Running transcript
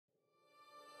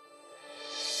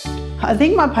I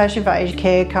think my passion for aged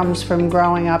care comes from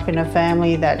growing up in a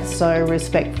family that's so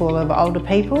respectful of older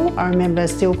people. I remember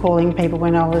still calling people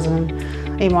when I was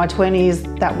in my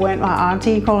 20s that weren't my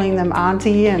auntie, calling them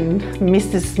auntie and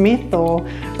Mr. Smith, or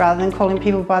rather than calling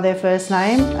people by their first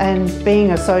name. And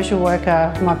being a social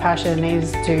worker, my passion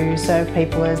is to serve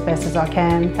people as best as I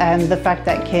can. And the fact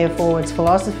that Care Forward's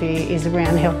philosophy is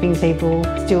around helping people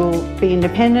still be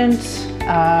independent,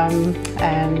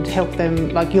 and help them,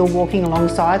 like you're walking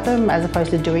alongside them as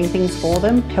opposed to doing things for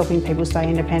them, helping people stay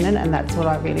independent, and that's what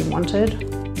I really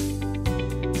wanted.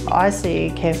 I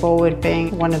see Care Forward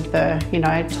being one of the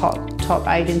top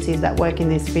agencies that work in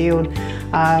this field.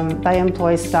 They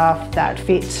employ staff that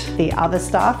fit the other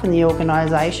staff in the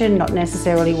organisation, not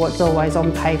necessarily what's always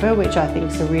on paper, which I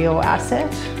think is a real asset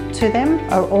to them.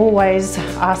 Are always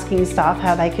asking staff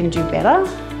how they can do better.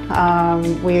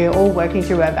 We're all working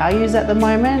through our values at the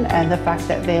moment, and the fact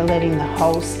that they're letting the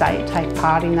whole state take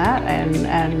part in that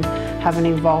and have an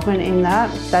involvement in that,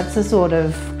 that's the sort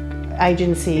of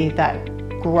agency that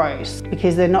grows,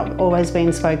 because they're not always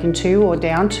being spoken to or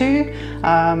down to.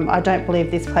 I don't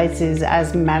believe this place is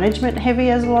as management heavy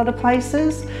as a lot of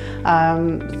places.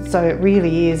 So it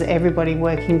really is everybody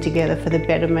working together for the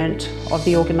betterment of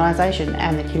the organisation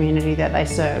and the community that they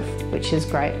serve, which is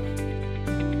great.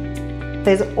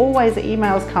 There's always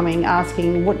emails coming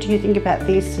asking, what do you think about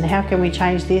this, and how can we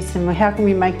change this, and how can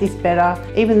we make this better?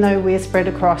 Even though we're spread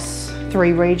across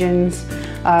 3 regions,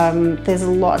 there's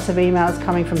lots of emails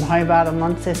coming from Hobart and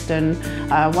Launceston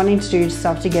wanting to do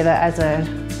stuff together as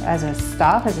a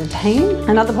staff, as a team.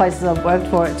 And other places I've worked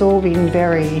for, it's all been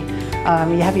very,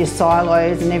 you have your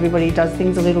silos and everybody does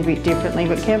things a little bit differently,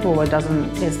 but Care Forward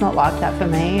doesn't, it's not like that for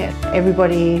me.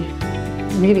 Everybody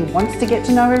really wants to get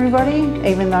to know everybody,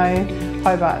 even though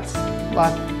Hobart's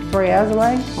like 3 hours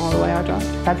away, all the way I drive.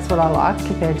 That's what I like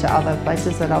compared to other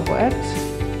places that I've worked.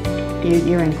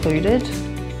 You're included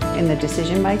in the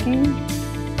decision making.